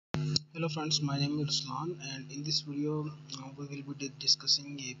Hello friends, my name is Ruslan and in this video we will be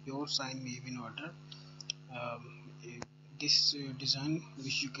discussing a pure sine wave inverter. This design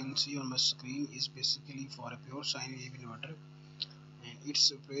which you can see on my screen is basically for a pure sine wave inverter, and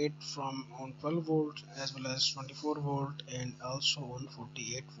it's operate from on 12 volt as well as 24 volt and also on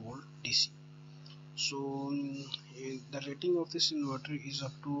 48 volt DC. So the rating of this inverter is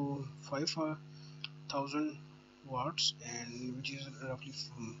up to 5000 watts, and which is roughly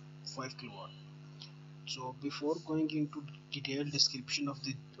 5 kilowatt. So before going into detailed description of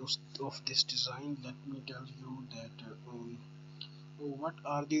this design, let me tell you that what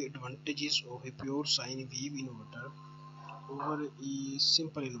are the advantages of a pure sine wave inverter over a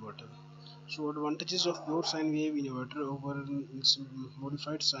simple inverter. So advantages of pure sine wave inverter over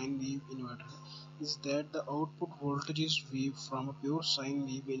modified sine wave inverter is that the output voltage is wave from a pure sine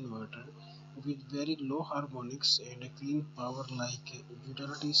wave inverter with very low harmonics and a clean power like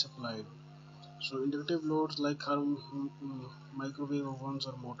utility supplied. So inductive loads like microwave ovens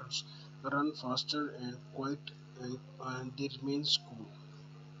or motors run faster and quiet, and they remain cool.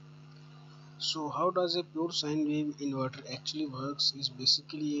 So how does a pure sine wave inverter actually works is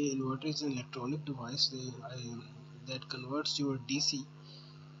basically an inverter is an electronic device that converts your DC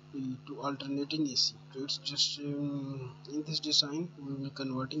to alternating AC. So it's just in this design we will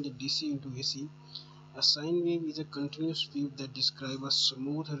converting the DC into AC. A sine wave is a continuous wave that describes a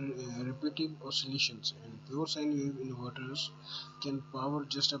smooth repetitive oscillations, and pure sine wave inverters can power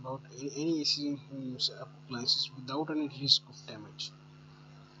just about any AC appliances without any risk of damage.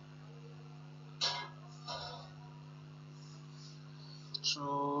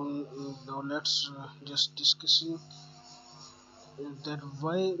 So now let's just discussing that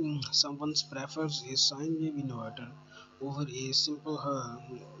why someone prefers a sine wave inverter over a simple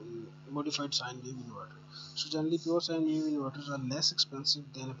modified sine wave inverter. So generally pure sine wave inverters are less expensive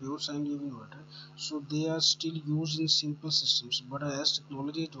than a pure sine wave inverter, so they are still used in simple systems, but as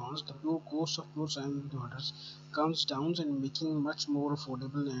technology advances the pure cost of pure sine wave inverters comes down and making much more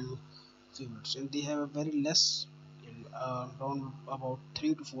affordable and favorites, and they have a very less around about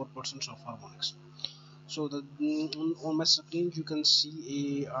 3 to 4% of harmonics. So on my screen you can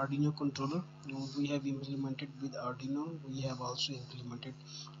see a Arduino controller. We have implemented with Arduino. We have also implemented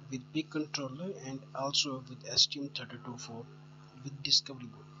with big controller and also with STM32 with discovery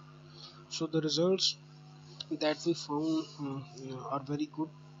board. So the results that we found are very good.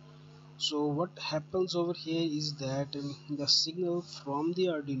 So what happens over here is that the signal from the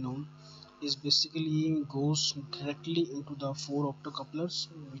Arduino is basically goes directly into the four optocouplers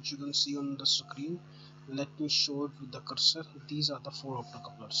which you can see on the screen. Let me show it with the cursor. These are the four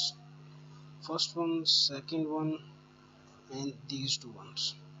optocouplers, first one, second one, and these two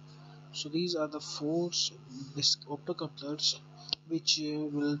ones. So these are the four optocouplers which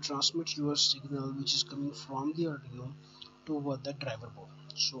will transmit your signal which is coming from the Arduino toward the driver board.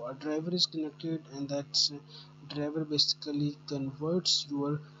 So a driver is connected, and that driver basically converts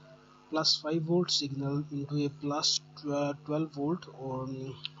your plus 5 volt signal into a plus 12 volt or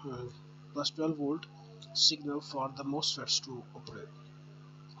plus 12 volt signal for the MOSFETs to operate.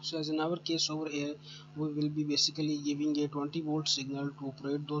 So as in our case over here, we will be basically giving a 20 volt signal to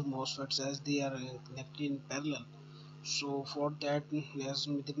operate those MOSFETs as they are connected in parallel. So for that, as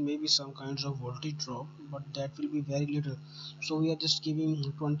there may be some kinds of voltage drop, but that will be very little. So we are just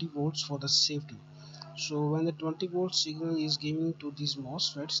giving 20 volts for the safety. So when the 20 volt signal is given to these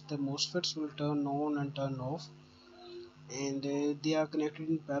MOSFETs, the MOSFETs will turn on and turn off, and they are connected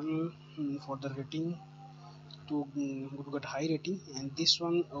in parallel for the rating to get high rating. And this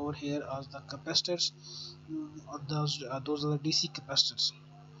one over here are the capacitors. Those are the DC capacitors.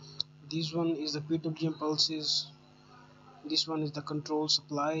 This one is the PWM pulses. This one is the control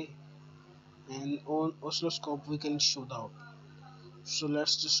supply, and on oscilloscope we can show the output. So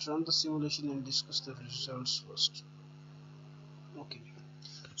let's just run the simulation and discuss the results first. Okay.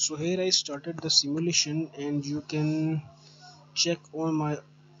 So here I started the simulation, and you can check on my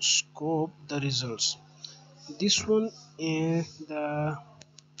scope the results. This one is the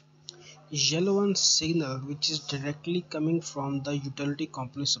yellow one signal which is directly coming from the utility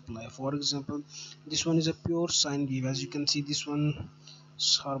company supply. For example, this one is a pure sine wave. As you can see, this one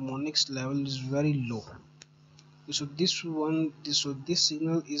harmonics level is very low. So this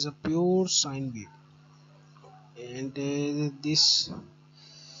signal is a pure sine wave, and this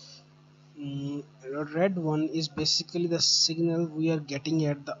red one is basically the signal we are getting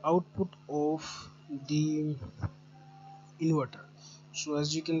at the output of the inverter. So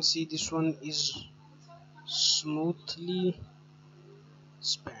as you can see, this one is smoothly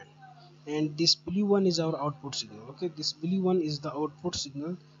span, and this blue one is our output signal. Okay, this blue one is the output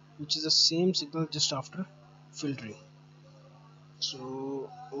signal which is the same signal just after filtering. So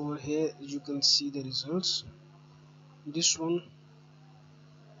over here you can see the results. This one,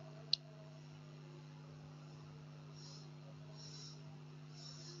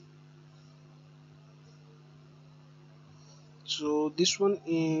 so this one,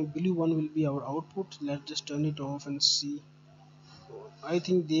 blue one will be our output. Let's just turn it off and see. I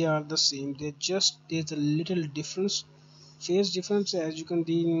think they are the same. They just, there's a little difference, phase difference, as you can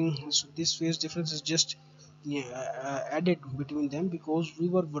see. So this phase difference is just, yeah, added between them because we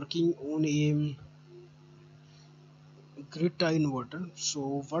were working on a grid tie inverter.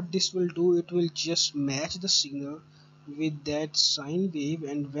 So what this will do, it will just match the signal with that sine wave,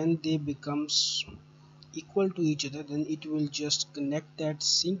 and when they becomes equal to each other, then it will just connect that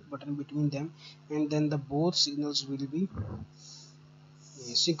sync button between them, and then the both signals will be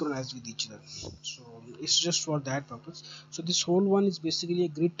synchronized with each other. So it's just for that purpose. So this whole one is basically a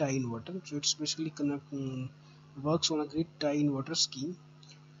grid tie inverter. So it's basically works on a grid tie inverter scheme.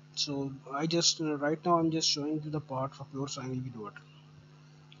 So I just right now I'm just showing you the part for pure sine wave inverter.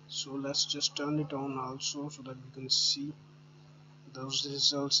 So let's just turn it on also so that we can see those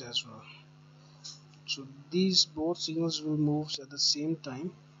results as well. So these both signals will move at the same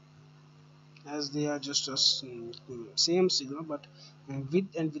time, as they are just a same signal, but with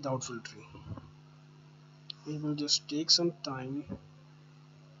and without filtering. It will just take some time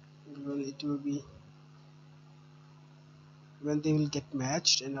when it will be, when they will get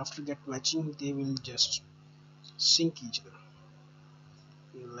matched, and after get matching they will just sync each other.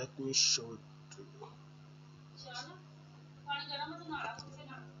 Let me show it to you.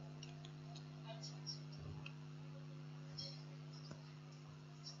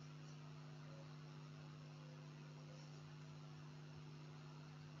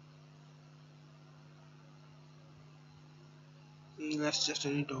 Let's just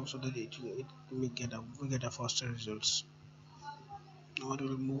turn it off so that it may get a, we get a faster results. Now it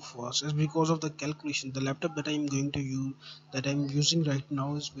will move fast. It's because of the calculation. The laptop that I'm going to use, that I'm using right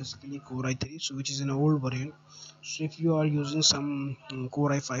now, is basically Core i3, so which is an old variant. So if you are using some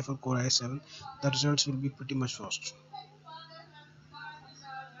Core i5 or Core i7, the results will be pretty much fast.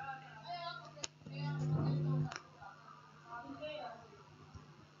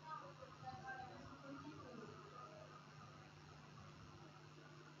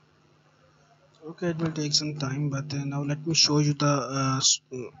 Okay, it will take some time, but now let me show you the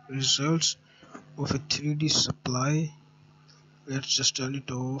results of a 3D supply. Let's just turn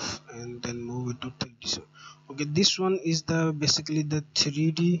it off and then move it to 3D. Okay, this one is the basically the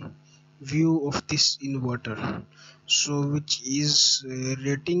 3D view of this inverter, so which is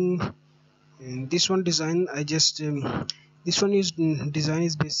rating. And this one design, I just this one is design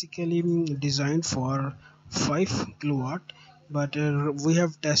is basically designed for 5 kilowatt, but we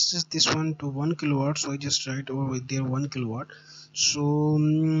have tested this one to 1 kilowatt, so I just write over there 1 kilowatt. So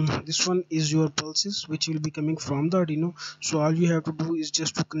this one is your pulses which will be coming from the Arduino. So all you have to do is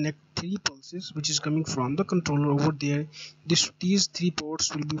just to connect 3 pulses which is coming from the controller over there. These 3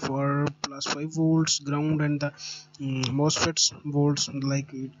 ports will be for plus 5 volts ground, and the MOSFETs volts,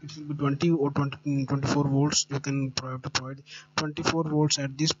 like it will be 20 or 24 volts. You can provide 24 volts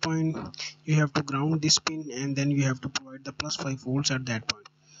at this point. You have to ground this pin, and then you have to provide the plus 5 volts at that point.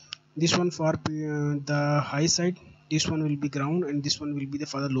 This one for the high side, this one will be ground, and this one will be the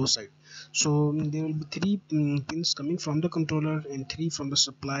for the low side. So there will be 3 pins coming from the controller and 3 from the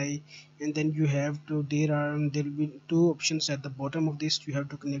supply, and then you have to, there will be 2 options at the bottom of this. You have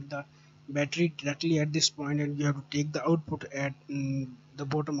to connect the battery directly at this point, and you have to take the output at the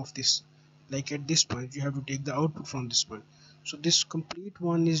bottom of this, like at this point you have to take the output from this point. So this complete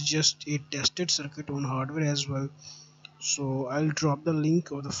one is just a tested circuit on hardware as well. So I'll drop the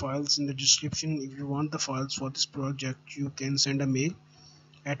link of the files in the description. If you want the files for this project, you can send a mail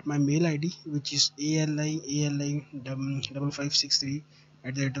at my mail id, which is ali5563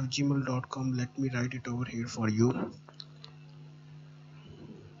 at the rate of gmail.com. Let me write it over here for you.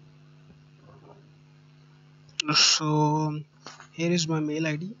 So here is my mail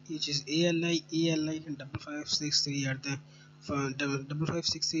id, which is ali5563 at the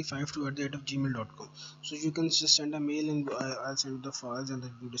 556352 at the rate of gmail.com. So you can just send a mail, and I'll send you the files and the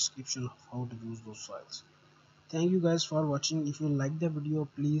description of how to use those files. Thank you guys for watching. If you like the video,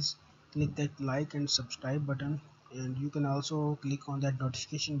 please click that like and subscribe button, and you can also click on that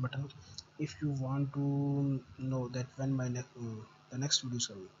notification button if you want to know that when my the next video is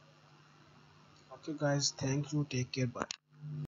coming. Okay guys, thank you, take care, bye.